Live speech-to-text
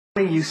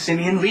You,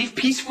 Simeon, leave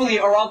peacefully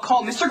or I'll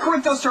call Mr.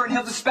 Corinthos, sir, and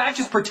he'll dispatch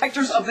his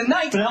protectors of the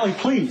night. Finale,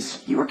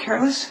 please. You are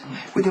careless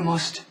with the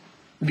most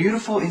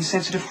beautiful,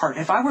 insensitive heart.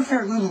 If I were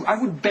fair Lulu, I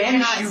would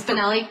banish you.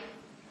 Spinelli.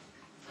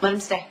 Let him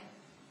stay.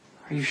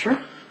 Are you sure?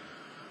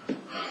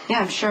 Yeah,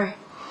 I'm sure.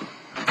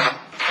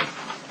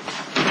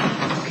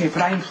 Okay,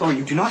 but I implore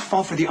you, do not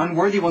fall for the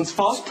unworthy one's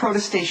false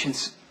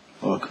protestations.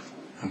 Look,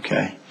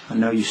 okay, I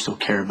know you still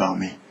care about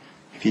me.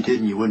 If you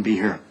didn't, you wouldn't be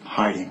here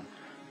hiding.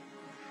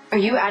 Are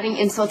you adding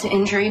insult to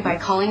injury by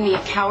calling me a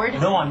coward?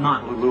 No, I'm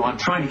not, Lulu. I'm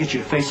trying to get you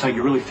to face how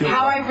you really feel.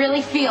 How I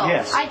really feel?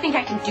 Yes. I think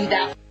I can do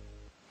that.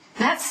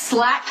 That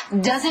slap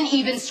doesn't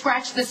even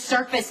scratch the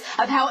surface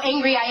of how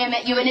angry I am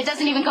at you, and it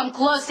doesn't even come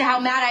close to how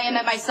mad I am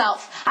at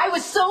myself. I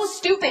was so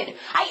stupid.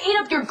 I ate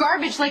up your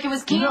garbage like it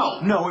was candy.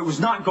 No, it was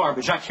not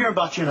garbage. I care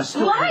about you and I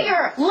still...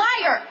 Liar!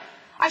 Liar!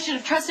 I should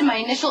have trusted my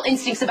initial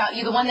instincts about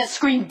you, the one that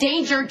screamed,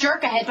 danger,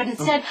 jerk ahead, but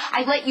instead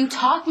I let you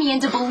talk me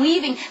into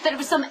believing that it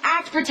was some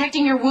act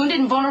protecting your wounded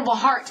and vulnerable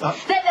heart.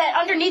 That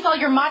underneath all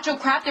your macho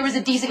crap there was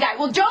a decent guy.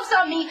 Well, joke's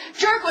on me,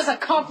 jerk was a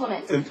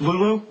compliment.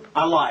 Lulu,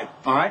 I lied,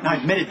 all right? And I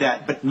admitted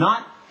that, but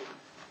not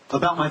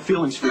about my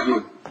feelings for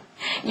you.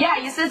 Yeah,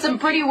 you said some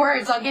pretty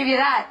words, I'll give you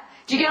that.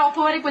 Did you get all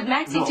poetic with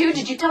Maxie, too?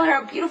 Did you tell her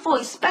how beautiful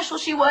and special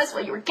she was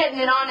while you were getting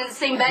it on in the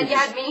same bed you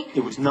had me?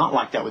 It was not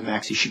like that with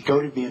Maxie. She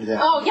goaded me into that.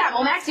 Oh, yeah,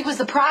 well, Maxie was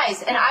the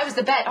prize, and I was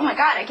the bet. Oh, my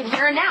God, I can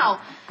hear her now.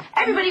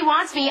 Everybody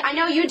wants me. I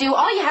know you do.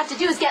 All you have to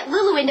do is get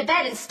Lulu into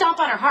bed and stomp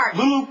on her heart.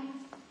 Lulu,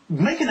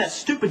 making that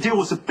stupid deal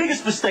was the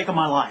biggest mistake of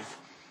my life.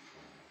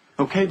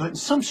 Okay, but in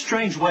some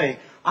strange way,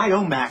 I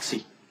owe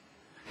Maxie.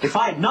 If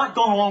I had not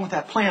gone along with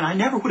that plan, I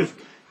never would have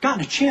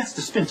gotten a chance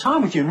to spend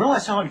time with you and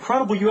realize how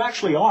incredible you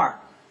actually are.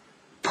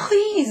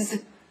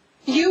 Please.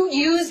 You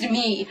used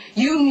me.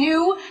 You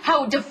knew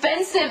how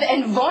defensive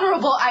and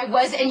vulnerable I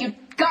was, and you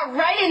got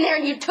right in there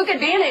and you took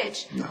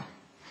advantage.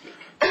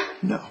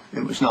 No,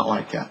 it was not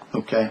like that,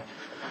 okay?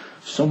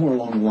 Somewhere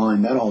along the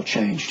line, that all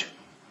changed.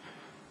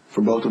 For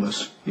both of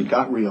us. It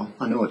got real.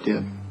 I know it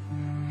did.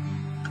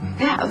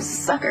 Yeah, I was a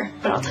sucker.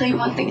 But I'll tell you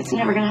one thing, it's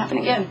never going to happen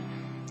again.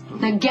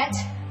 Now get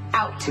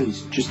out.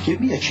 Please, just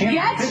give me a chance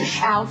to finish.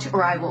 Get out,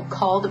 or I will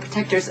call the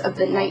protectors of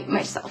the night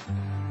myself.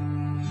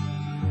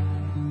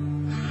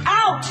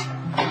 Out!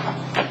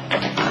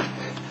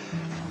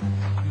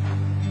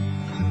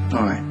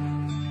 All right.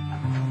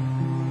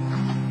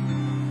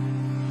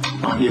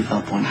 I'll give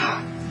up on you.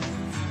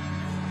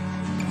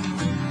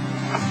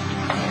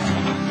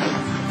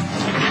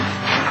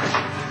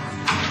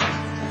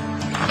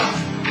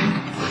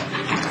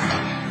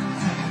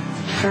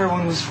 The fair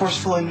one was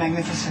forceful and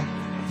magnificent.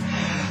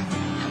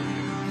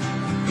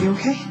 You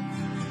okay?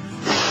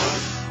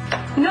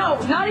 No,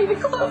 not even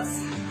close.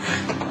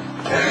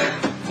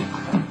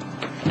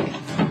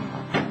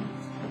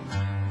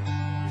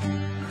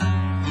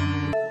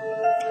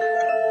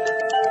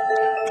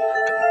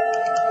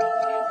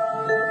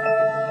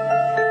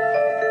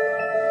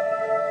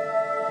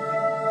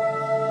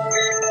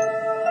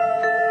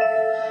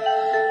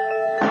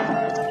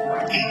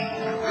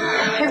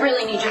 I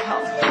really need your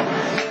help.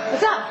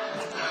 What's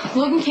up?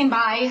 Logan came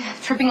by,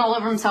 tripping all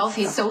over himself.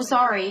 He's so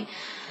sorry.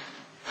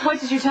 What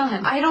did you tell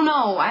him? I don't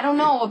know.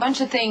 A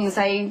bunch of things.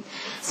 I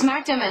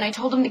smacked him and I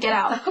told him to get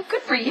out. Oh,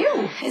 good for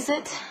you. Is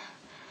it?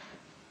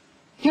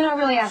 You're not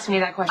really asking me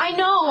that question. I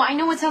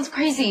know it sounds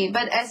crazy,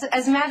 but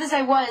as mad as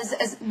I was,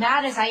 as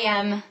mad as I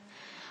am,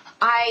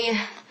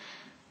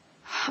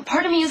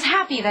 part of me is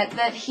happy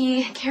that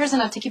he cares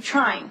enough to keep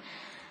trying.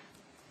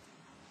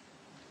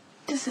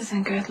 This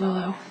isn't good,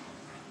 Lulu.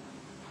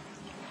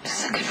 This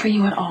isn't good for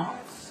you at all.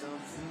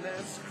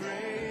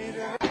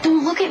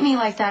 Don't look at me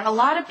like that. A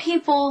lot of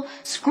people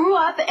screw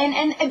up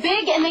and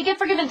big, and they get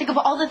forgiven. Think of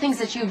all the things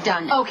that you've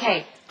done.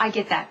 Okay, I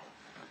get that.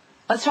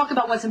 Let's talk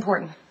about what's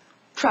important.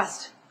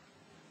 Trust.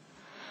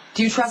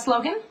 Do you trust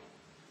Logan?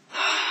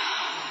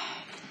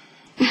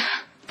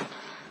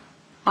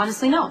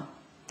 Honestly, no.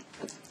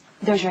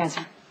 There's your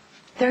answer.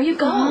 There you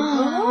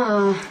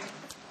go.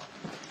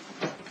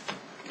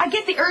 I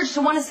get the urge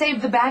to want to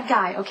save the bad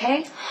guy,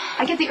 okay?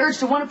 I get the urge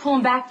to want to pull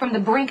him back from the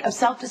brink of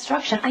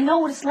self-destruction. I know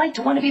what it's like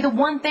to want to be the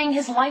one thing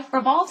his life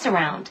revolves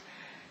around.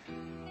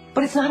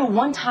 But it's not a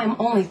one-time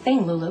only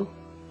thing, Lulu.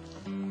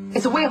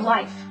 It's a way of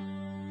life.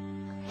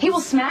 He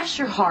will smash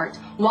your heart,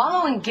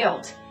 wallow in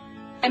guilt,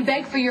 and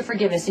beg for your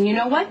forgiveness. And you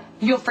know what?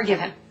 You'll forgive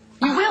him.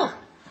 You will.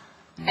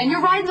 And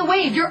you're riding the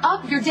wave. You're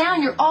up, you're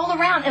down, you're all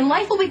around. And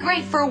life will be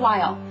great for a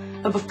while.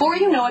 But before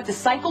you know it, the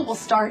cycle will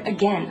start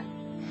again.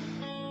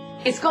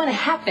 It's going to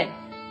happen.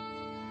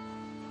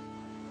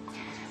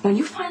 When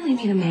you finally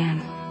meet a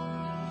man,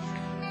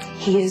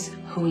 he is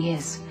who he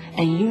is.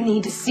 And you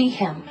need to see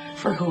him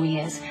for who he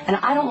is. And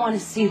I don't want to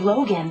see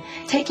Logan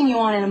taking you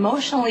on an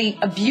emotionally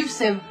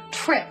abusive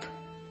trip.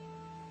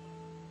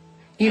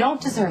 You don't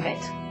deserve it.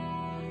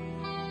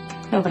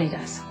 Nobody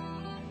does.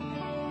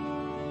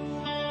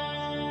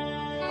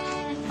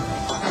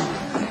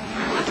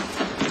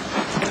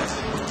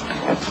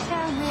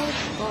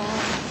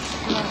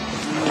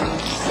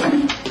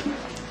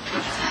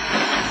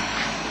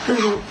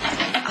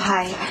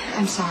 Hi.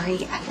 I'm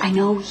sorry. I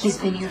know he's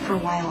been here for a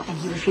while and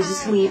he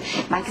refuses to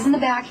leave. Mike is in the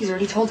back. He's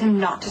already told him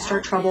not to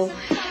start trouble.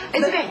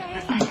 It's okay.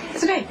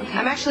 It's okay.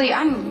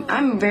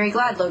 I'm very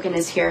glad Logan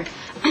is here.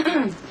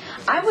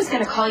 I was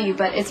going to call you,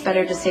 but it's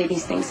better to say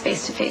these things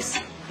face to face.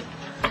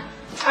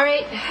 All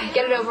right,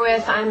 get it over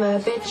with. I'm a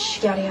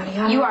bitch, yada, yada,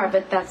 yada. You are,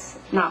 but that's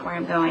not where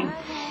I'm going.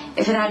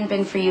 If it hadn't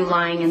been for you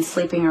lying and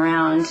sleeping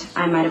around,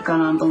 I might have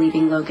gone on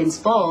believing Logan's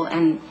bull,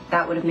 and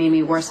that would have made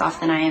me worse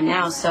off than I am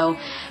now. So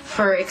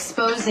for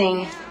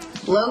exposing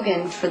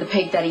Logan for the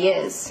pig that he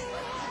is,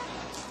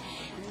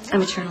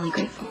 I'm eternally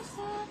grateful.